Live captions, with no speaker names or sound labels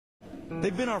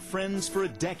They've been our friends for a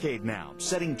decade now,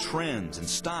 setting trends and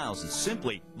styles and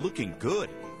simply looking good.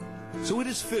 So it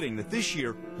is fitting that this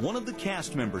year, one of the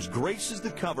cast members graces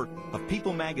the cover of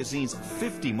People magazine's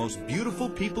 50 Most Beautiful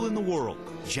People in the World,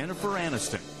 Jennifer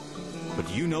Aniston. But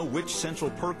do you know which Central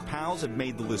Perk pals have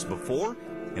made the list before?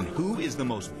 And who is the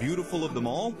most beautiful of them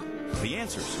all? The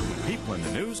answers when People in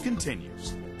the News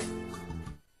continues.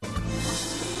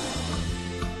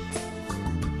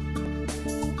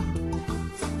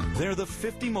 They're the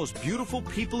 50 most beautiful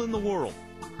people in the world.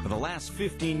 For the last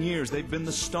 15 years, they've been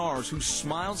the stars whose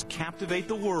smiles captivate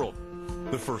the world.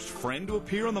 The first friend to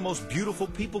appear on the Most Beautiful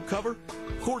People cover,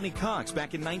 Courtney Cox,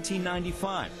 back in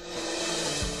 1995.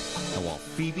 And while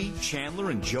Phoebe,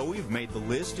 Chandler, and Joey have made the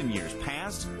list in years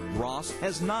past, Ross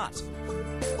has not.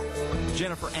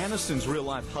 Jennifer Aniston's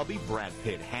real-life hubby, Brad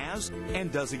Pitt, has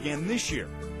and does again this year.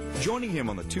 Joining him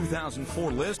on the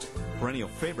 2004 list, perennial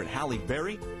favorite Halle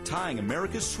Berry, tying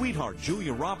America's sweetheart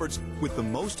Julia Roberts with the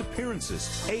most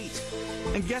appearances, 8.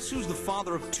 And guess who's the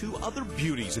father of 2 other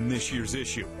beauties in this year's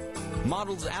issue?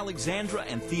 Models Alexandra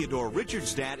and Theodore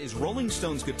Richards' dad is Rolling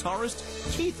Stones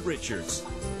guitarist Keith Richards.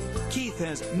 Keith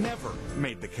has never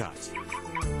made the cut.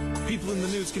 People in the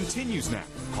News continues now.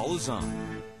 Call is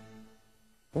on.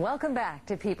 Welcome back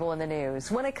to People in the News.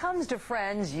 When it comes to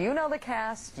Friends, you know the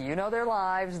cast, you know their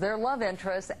lives, their love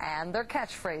interests, and their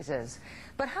catchphrases.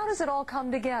 But how does it all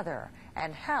come together?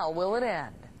 And how will it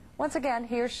end? Once again,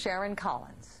 here's Sharon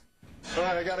Collins. All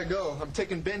right, I gotta go. I'm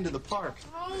taking Ben to the park.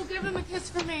 Oh, give him a kiss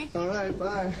for me. All right,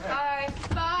 bye. Bye.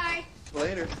 Bye.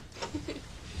 Later.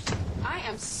 I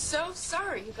am so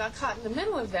sorry you got caught in the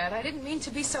middle of that. I didn't mean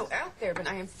to be so out there, but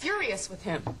I am furious with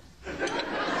him.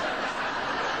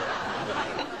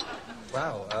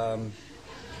 Wow,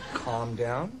 calm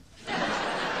down.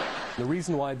 The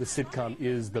reason why the sitcom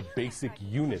is the basic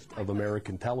unit of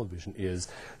American television is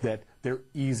that they're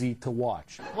easy to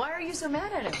watch. Why are you so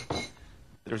mad at him?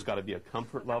 There's got to be a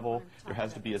comfort level. There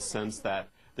has to be a sense that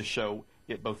the show,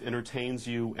 it both entertains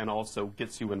you and also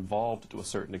gets you involved to a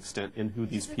certain extent in who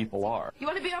these people are. You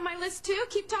want to be on my list too?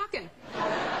 Keep talking.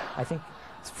 I think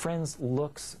Friends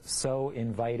looks so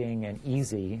inviting and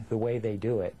easy the way they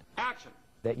do it. Action!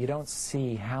 That you don't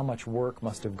see how much work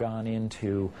must have gone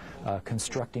into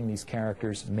constructing these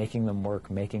characters, making them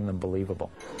work, making them believable.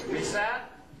 Reset.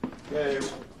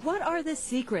 What are the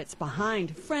secrets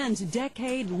behind Friends'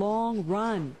 decade-long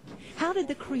run? How did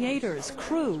the creators,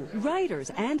 crew,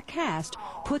 writers, and cast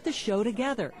put the show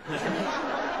together?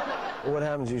 What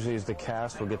happens usually is the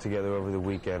cast will get together over the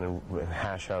weekend and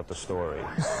hash out the story.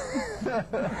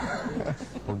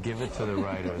 We'll give it to the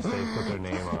writers, they put their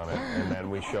name on it, and then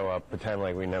we show up, pretend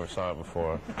like we never saw it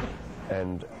before,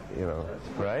 and, you know,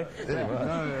 right? Yeah,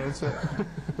 no, that's it.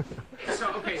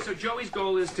 So Joey's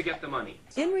goal is to get the money.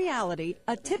 In reality,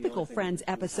 a typical Friends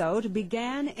episode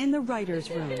began in the writer's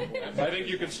room. I think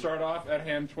you could start off at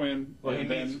hand twin and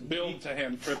then build to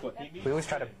hand triplet. We always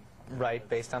try to write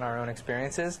based on our own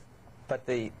experiences, but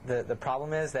the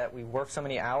problem is that we work so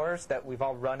many hours that we've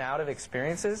all run out of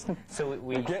experiences, so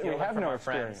we have no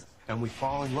friends. And we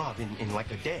fall in love in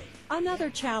like a day. Another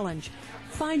challenge,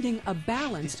 finding a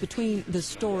balance between the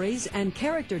stories and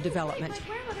character development,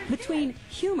 between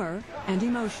humor and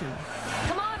emotion.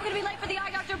 Come on, I'm going to be late for the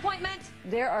eye doctor appointment.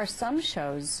 There are some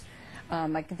shows,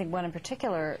 I can think one in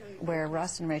particular, where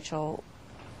Ross and Rachel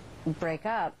break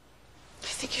up. I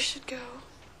think you should go.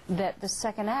 That the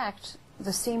second act,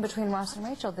 the scene between Ross and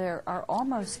Rachel, there are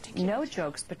almost no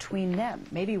jokes between them,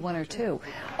 maybe 1 or 2.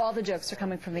 All the jokes are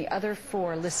coming from the other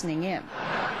 4 listening in.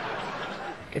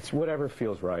 It's whatever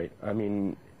feels right. I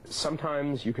mean,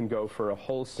 sometimes you can go for a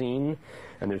whole scene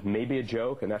and there's maybe a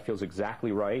joke and that feels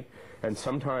exactly right. And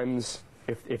sometimes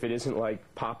if it isn't like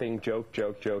popping joke,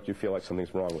 you feel like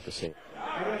something's wrong with the scene.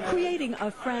 Creating a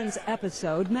Friends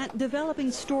episode meant developing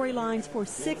storylines for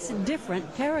 6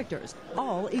 different characters,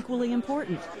 all equally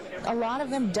important. A lot of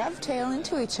them dovetail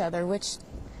into each other, which,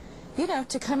 you know,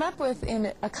 to come up with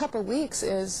in a couple weeks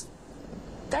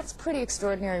that's pretty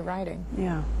extraordinary writing.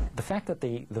 Yeah. The fact that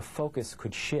the focus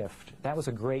could shift, that was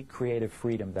a great creative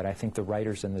freedom that I think the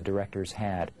writers and the directors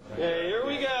had. Okay, here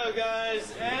we go,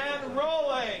 guys, and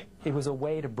rolling! It was a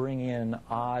way to bring in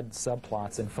odd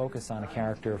subplots and focus on a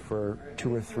character for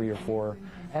 2 or 3 or 4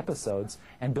 episodes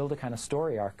and build a kind of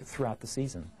story arc throughout the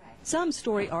season. Some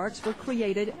story arcs were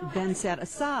created, then set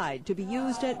aside to be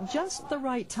used at just the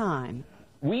right time.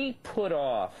 We put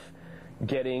off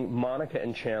getting Monica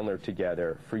and Chandler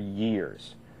together for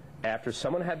years. After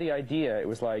someone had the idea, it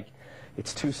was like,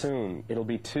 it's too soon.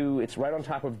 It's right on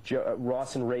top of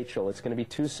Ross and Rachel. It's going to be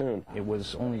too soon. It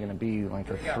was only going to be like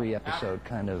a 3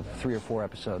 or 4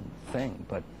 episode thing,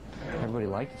 but everybody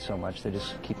liked it so much, they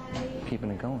just keep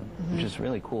keeping it going, which is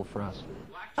really cool for us.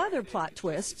 Other plot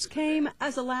twists came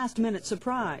as a last-minute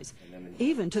surprise,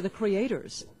 even to the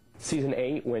creators. Season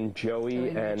 8, when Joey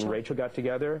and Rachel got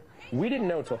together, we didn't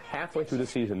know until halfway through the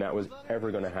season that was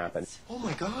ever going to happen. Oh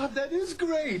my God, that is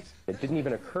great! It didn't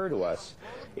even occur to us.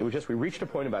 It was just, we reached a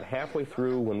point about halfway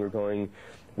through when we were going,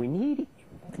 we need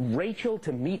Rachel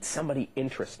to meet somebody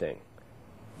interesting.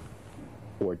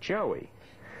 Or Joey.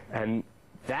 And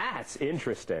that's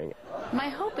interesting. My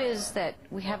hope is that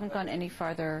we haven't gone any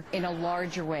farther in a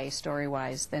larger way,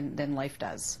 story-wise, than Life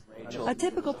does. A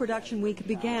typical production week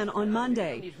began on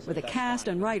Monday, with the cast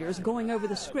and writers going over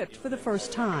the script for the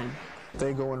first time.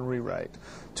 They go and rewrite.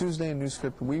 Tuesday, a new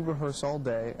script, we rehearse all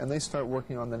day, and they start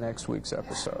working on the next week's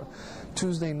episode.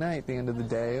 Tuesday night, the end of the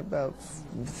day, about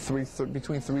between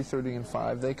 3:30 and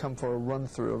 5, they come for a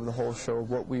run-through of the whole show of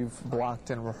what we've blocked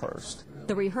and rehearsed.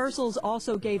 The rehearsals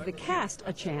also gave the cast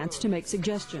a chance to make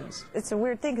suggestions. It's a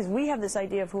weird thing because we have this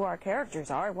idea of who our characters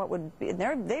are, what would be,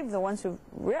 they're the ones who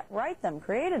write them,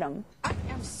 created them. I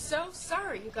am so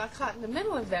sorry you got caught in the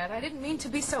middle of that. I didn't mean to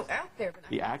be so out there. But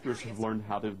the actors have learned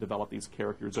how to develop these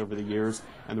characters over the years,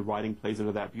 and the writing plays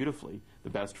into that beautifully. The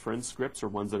Best Friends scripts are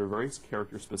ones that are very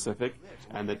character specific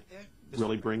and that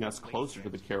really bring us closer to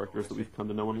the characters that we've come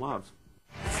to know and love.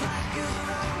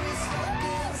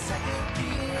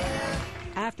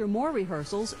 After more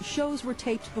rehearsals, shows were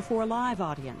taped before a live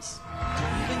audience.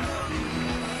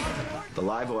 The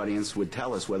live audience would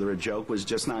tell us whether a joke was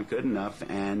just not good enough,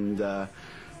 and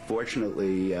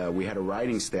fortunately we had a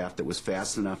writing staff that was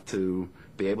fast enough to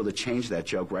be able to change that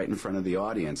joke right in front of the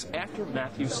audience. After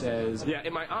Matthew says, yeah,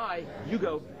 in my eye, you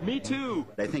go, me too.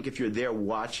 I think if you're there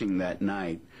watching that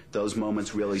night, those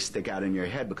moments really stick out in your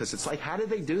head because it's like, how did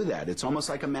they do that? It's almost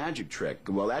like a magic trick.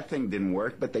 Well, that thing didn't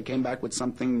work, but they came back with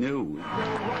something new.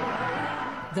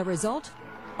 The result?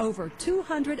 Over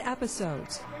 200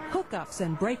 episodes, hookups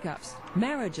and breakups,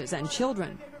 marriages and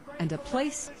children, and a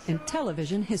place in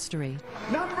television history.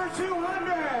 Number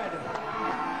 200!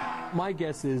 My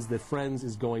guess is that Friends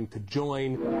is going to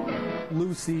join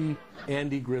Lucy,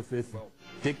 Andy Griffith,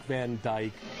 Dick Van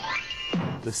Dyke,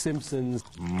 The Simpsons,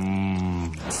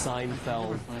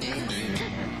 Seinfeld,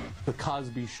 The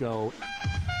Cosby Show,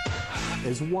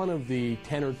 as one of the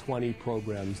 10 or 20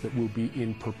 programs that will be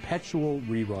in perpetual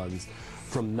reruns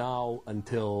from now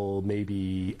until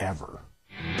maybe ever.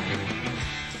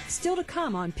 Still to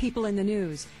come on People in the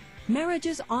News,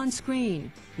 marriages on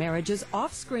screen, marriages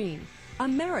off screen,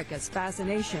 America's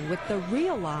fascination with the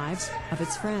real lives of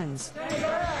its friends.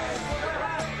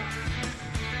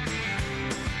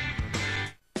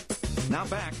 Now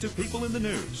back to People in the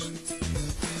News.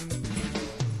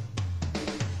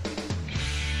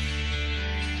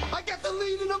 I got the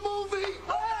lead in the movie!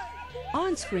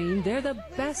 On screen, they're the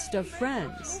best of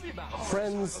friends.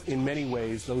 Friends, in many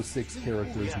ways, those 6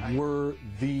 characters were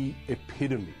the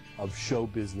epitome of show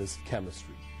business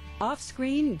chemistry.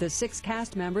 Off-screen, the 6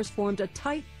 cast members formed a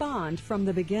tight bond from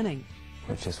the beginning.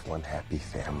 We're just one happy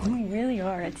family. We really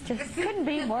are. It's just couldn't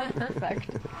be more perfect.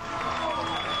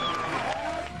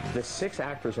 The 6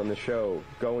 actors on the show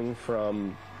going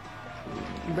from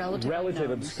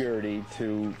relative obscurity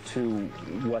to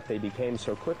what they became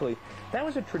so quickly, that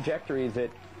was a trajectory that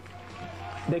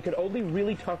they could only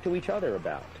really talk to each other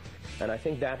about. And I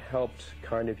think that helped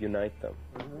kind of unite them.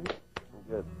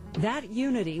 Good. That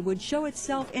unity would show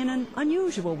itself in an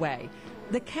unusual way.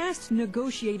 The cast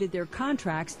negotiated their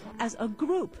contracts as a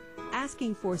group,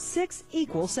 asking for 6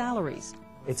 equal salaries.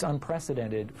 It's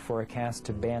unprecedented for a cast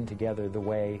to band together the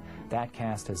way that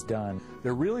cast has done.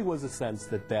 There really was a sense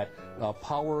that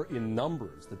power in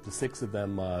numbers that the 6 of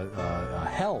them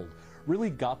held really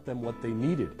got them what they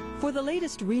needed. For the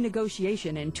latest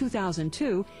renegotiation in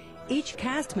 2002, each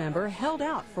cast member held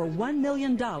out for $1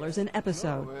 million an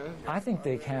episode. I think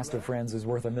the cast of Friends is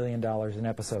worth $1 million an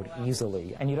episode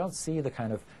easily, and you don't see the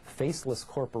kind of faceless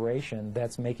corporation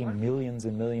that's making millions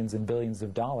and millions and billions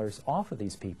of dollars off of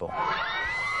these people.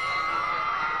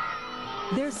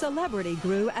 Their celebrity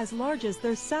grew as large as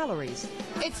their salaries.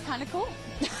 It's kind of cool.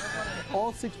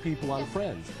 All 6 people on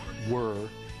Friends were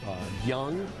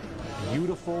young,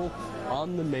 beautiful,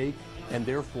 on the make, and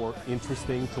therefore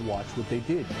interesting to watch what they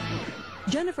did.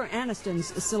 Jennifer Aniston's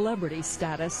celebrity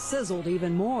status sizzled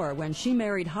even more when she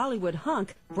married Hollywood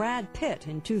hunk Brad Pitt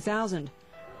in 2000.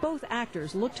 Both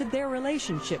actors looked to their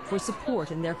relationship for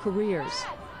support in their careers.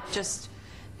 Just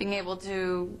being able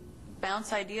to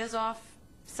bounce ideas off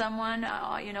someone,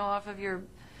 off of your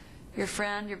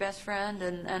friend, your best friend,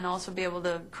 and also be able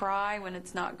to cry when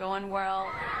it's not going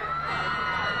well.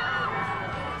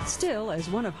 Still, as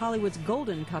one of Hollywood's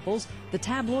golden couples, the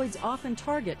tabloids often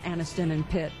target Aniston and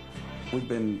Pitt. We've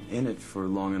been in it for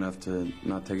long enough to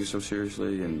not take it so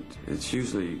seriously, and it's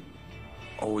usually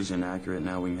always inaccurate.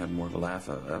 Now we can have more of a laugh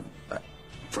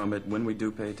from it when we do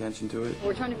pay attention to it.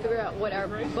 We're trying to figure out what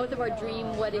both of our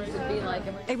dream weddings would be like.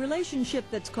 A relationship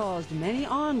that's caused many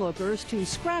onlookers to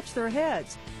scratch their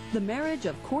heads. The marriage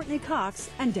of Courtney Cox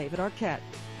and David Arquette.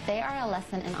 They are a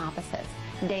lesson in opposites.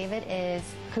 David is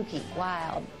kooky,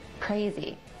 wild,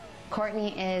 crazy.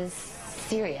 Courtney is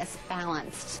serious,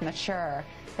 balanced, mature.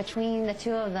 Between the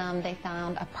two of them, they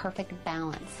found a perfect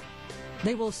balance.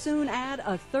 They will soon add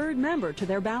a third member to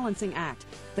their balancing act.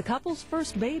 The couple's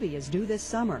first baby is due this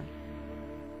summer.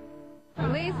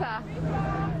 Lisa.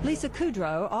 Lisa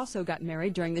Kudrow also got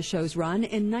married during the show's run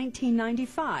in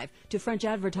 1995 to French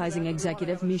advertising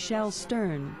executive Michel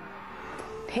Stern.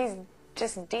 He's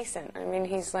just decent. I mean,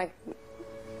 he's like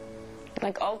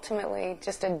ultimately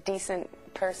just a decent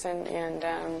person, and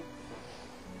I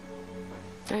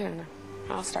don't know.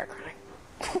 I'll start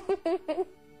crying.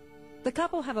 The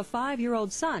couple have a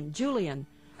 5-year-old son, Julian.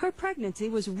 Her pregnancy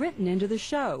was written into the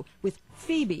show, with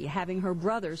Phoebe having her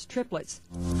brother's triplets.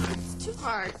 It's too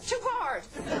hard, too hard.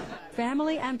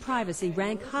 Family and privacy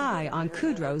rank high on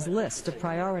Kudrow's list of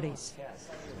priorities.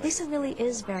 Lisa really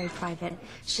is very private.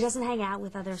 She doesn't hang out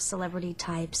with other celebrity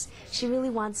types. She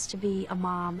really wants to be a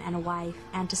mom and a wife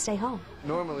and to stay home.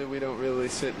 Normally we don't really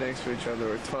sit next to each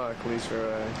other or talk, Lisa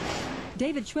or I.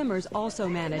 David Schwimmer's also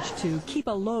managed to keep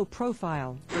a low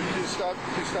profile. Did you stop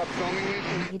filming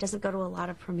me? He doesn't go to a lot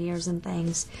of premieres and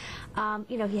things.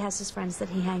 You know, he has his friends that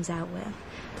he hangs out with,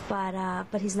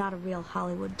 but he's not a real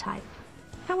Hollywood type.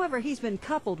 However, he's been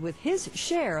coupled with his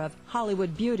share of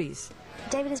Hollywood beauties.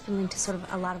 David has been linked to sort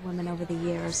of a lot of women over the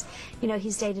years. You know,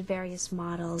 he's dated various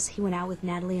models. He went out with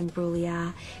Natalie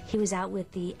Imbruglia. He was out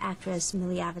with the actress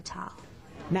Millie Avital.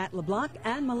 Matt LeBlanc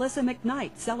and Melissa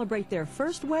McKnight celebrate their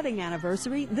first wedding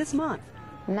anniversary this month.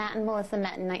 Matt and Melissa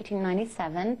met in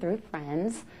 1997 through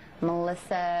friends.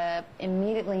 Melissa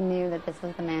immediately knew that this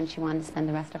was the man she wanted to spend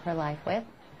the rest of her life with.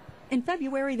 In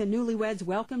February, the newlyweds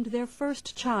welcomed their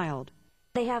first child.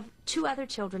 They have 2 other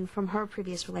children from her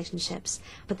previous relationships,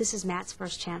 but this is Matt's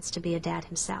first chance to be a dad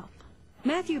himself.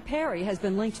 Matthew Perry has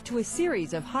been linked to a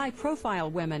series of high-profile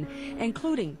women,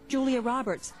 including Julia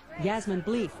Roberts, Yasmin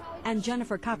Bleeth, and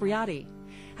Jennifer Capriati.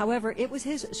 However, it was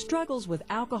his struggles with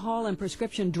alcohol and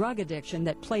prescription drug addiction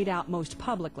that played out most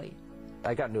publicly.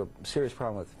 I got into a serious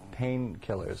problem with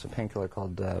painkillers, a painkiller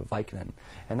called Vicodin,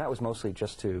 and that was mostly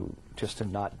just to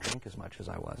not drink as much as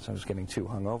I was. I was getting too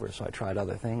hungover, so I tried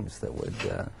other things that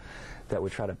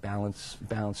would try to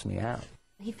balance me out.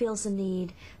 He feels the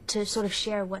need to sort of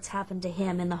share what's happened to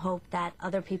him in the hope that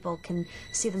other people can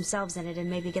see themselves in it and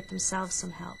maybe get themselves some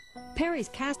help. Perry's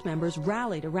cast members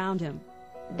rallied around him.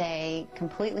 They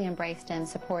completely embraced him,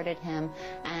 supported him,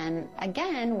 and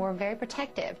again, were very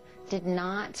protective. Did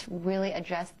not really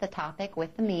address the topic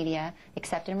with the media,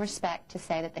 except in respect to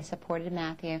say that they supported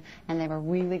Matthew, and they were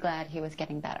really glad he was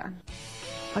getting better.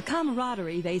 A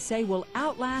camaraderie they say will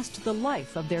outlast the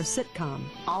life of their sitcom.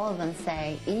 All of them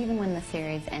say, even when the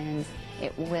series ends,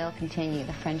 it will continue.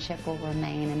 The friendship will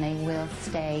remain, and they will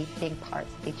stay big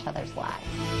parts of each other's lives.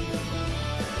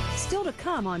 Still to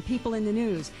come on People in the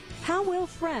News, how will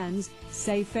friends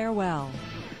say farewell?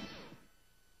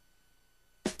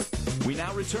 We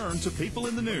now return to People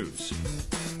in the News.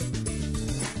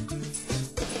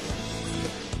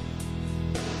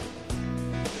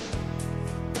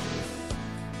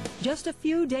 Just a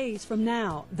few days from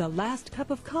now, the last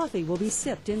cup of coffee will be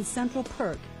sipped in Central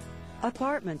Perk.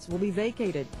 Apartments will be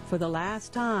vacated for the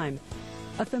last time.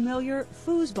 A familiar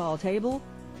foosball table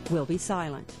will be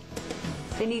silent.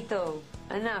 Finito.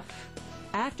 Enough.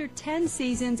 After 10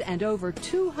 seasons and over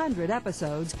 200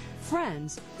 episodes,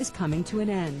 Friends is coming to an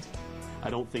end. I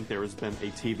don't think there has been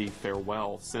a TV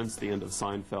farewell since the end of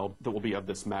Seinfeld that will be of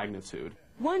this magnitude.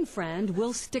 One friend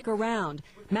will stick around.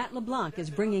 Matt LeBlanc is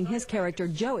bringing his character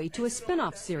Joey to a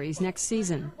spin-off series next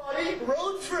season.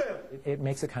 Road trip! It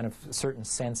makes a kind of certain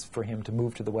sense for him to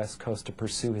move to the West Coast to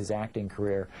pursue his acting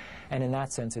career. And in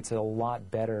that sense, it's a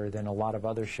lot better than a lot of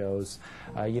other shows.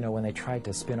 You know, when they tried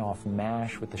to spin off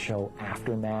MASH with the show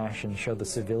After MASH and show the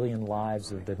civilian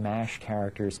lives of the MASH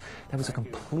characters, that was a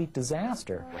complete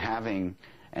disaster. Having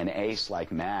an ace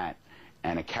like Matt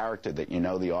and a character that you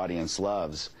know the audience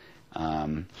loves,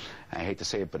 I hate to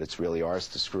say it, but it's really ours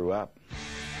to screw up.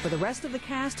 For the rest of the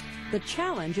cast, the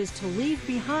challenge is to leave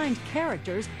behind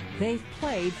characters they've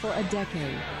played for a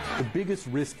decade. The biggest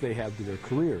risk they have to their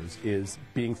careers is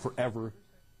being forever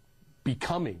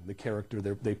becoming the character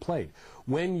they played.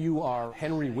 When you are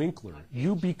Henry Winkler,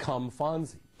 you become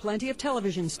Fonzie. plenty of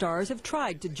television stars have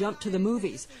tried to jump to the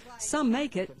movies. Some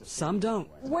make it, some don't.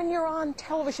 When you're on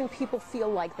television, people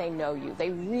feel like they know you. They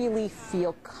really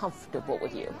feel comfortable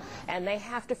with you. And they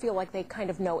have to feel like they kind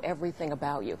of know everything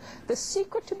about you. The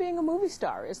secret to being a movie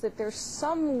star is that there's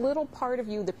some little part of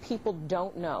you that people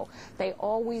don't know. They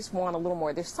always want a little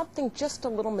more. There's something just a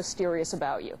little mysterious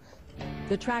about you.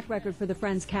 The track record for the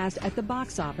Friends cast at the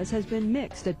box office has been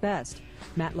mixed at best.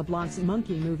 Matt LeBlanc's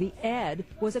monkey movie, Ed,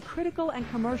 was a critical and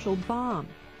commercial bomb.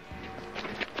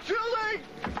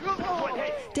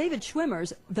 David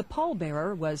Schwimmer's The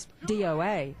Pallbearer was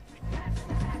DOA.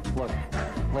 Look,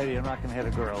 lady, I'm not going to hit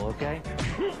a girl, okay?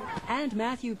 And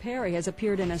Matthew Perry has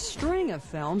appeared in a string of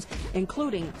films,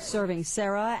 including Serving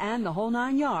Sarah and The Whole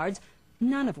Nine Yards,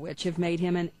 none of which have made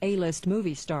him an A-list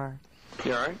movie star.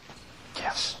 You all right?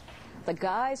 Yes. The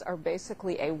guys are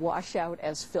basically a washout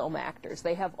as film actors.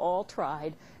 They have all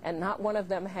tried, and not one of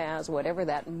them has whatever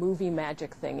that movie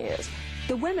magic thing is.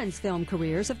 The women's film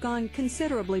careers have gone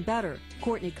considerably better.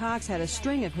 Courtney Cox had a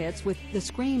string of hits with the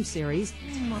Scream series.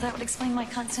 Well, that would explain my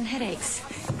constant headaches.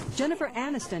 Jennifer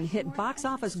Aniston hit box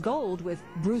office gold with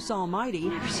Bruce Almighty.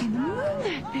 Never seen the moon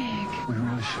that big. We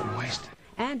really shouldn't waste it.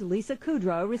 And Lisa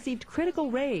Kudrow received critical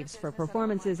raves for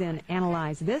performances in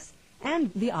Analyze This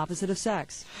and The Opposite of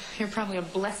Sex. You're probably a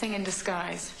blessing in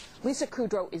disguise. Lisa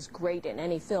Kudrow is great in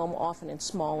any film, often in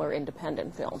smaller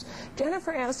independent films.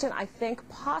 Jennifer Aniston, I think,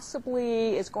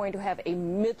 possibly is going to have a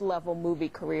mid-level movie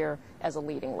career as a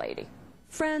leading lady.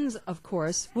 Friends, of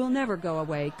course, will never go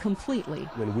away completely.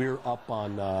 When we're up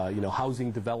on, housing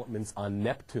developments on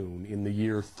Neptune in the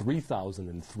year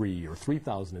 3003 or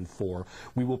 3004,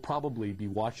 we will probably be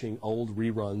watching old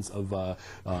reruns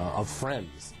of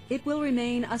Friends. It will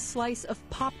remain a slice of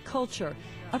pop culture,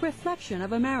 a reflection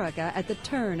of America at the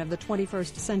turn of the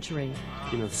 21st century.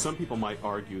 You know, some people might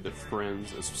argue that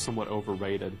Friends is somewhat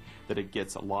overrated, that it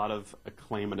gets a lot of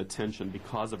acclaim and attention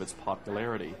because of its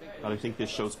popularity. But I think this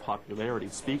show's popularity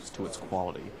speaks to its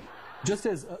quality. Just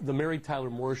as the Mary Tyler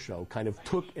Moore Show kind of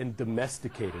took and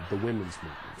domesticated the women's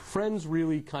movement, Friends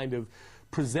really kind of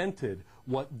presented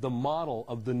what the model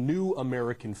of the new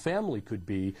American family could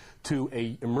be to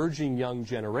an emerging young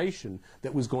generation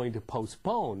that was going to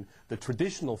postpone the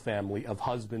traditional family of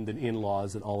husband and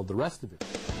in-laws and all of the rest of it.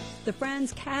 The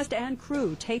Friends cast and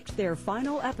crew taped their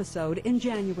final episode in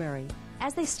January.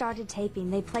 As they started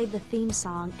taping, they played the theme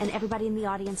song, and everybody in the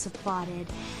audience applauded.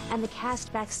 And the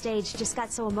cast backstage just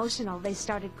got so emotional, they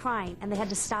started crying, and they had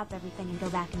to stop everything and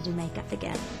go back and do makeup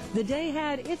again. The day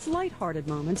had its lighthearted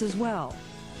moments as well.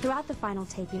 Throughout the final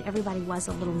taping, everybody was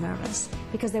a little nervous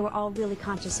because they were all really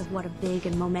conscious of what a big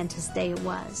and momentous day it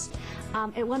was.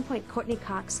 At one point, Courtney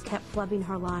Cox kept flubbing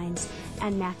her lines,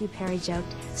 and Matthew Perry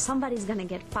joked, "Somebody's going to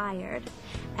get fired,"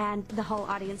 and the whole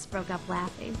audience broke up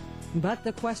laughing. But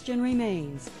the question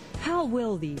remains, how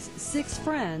will these 6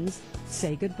 friends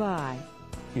say goodbye?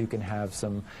 You can have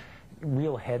some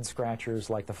real head-scratchers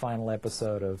like the final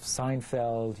episode of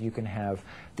Seinfeld. You can have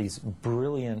these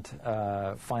brilliant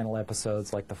final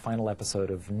episodes like the final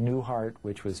episode of Newhart,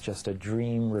 which was just a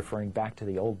dream referring back to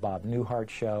the old Bob Newhart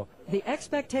show. The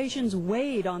expectations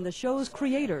weighed on the show's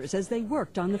creators as they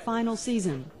worked on the final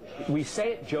season. We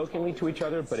say it jokingly to each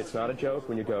other, but it's not a joke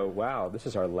when you go, wow, this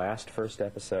is our last first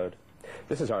episode.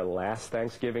 This is our last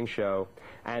Thanksgiving show.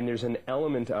 And there's an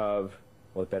element of,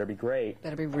 well, it better be great.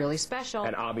 Better be really special.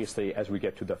 And obviously, as we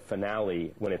get to the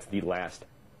finale, when it's the last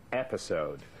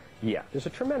episode, yeah, there's a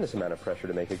tremendous amount of pressure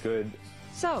to make it good.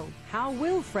 So, how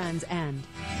will Friends end?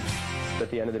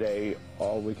 At the end of the day,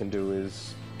 all we can do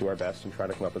is do our best and try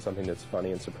to come up with something that's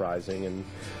funny and surprising and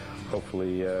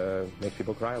hopefully make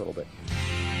people cry a little bit.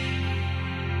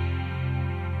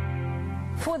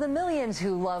 For the millions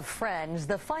who love Friends,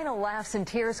 the final laughs and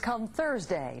tears come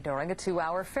Thursday during a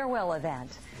 2-hour farewell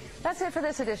event. That's it for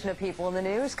this edition of People in the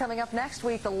News. Coming up next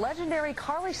week, the legendary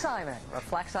Carly Simon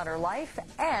reflects on her life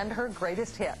and her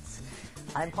greatest hits.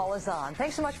 I'm Paula Zahn.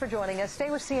 Thanks so much for joining us.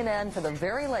 Stay with CNN for the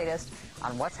very latest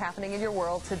on what's happening in your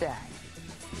world today.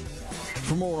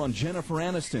 For more on Jennifer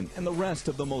Aniston and the rest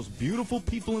of the most beautiful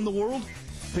people in the world,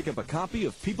 pick up a copy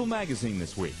of People magazine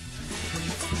this week.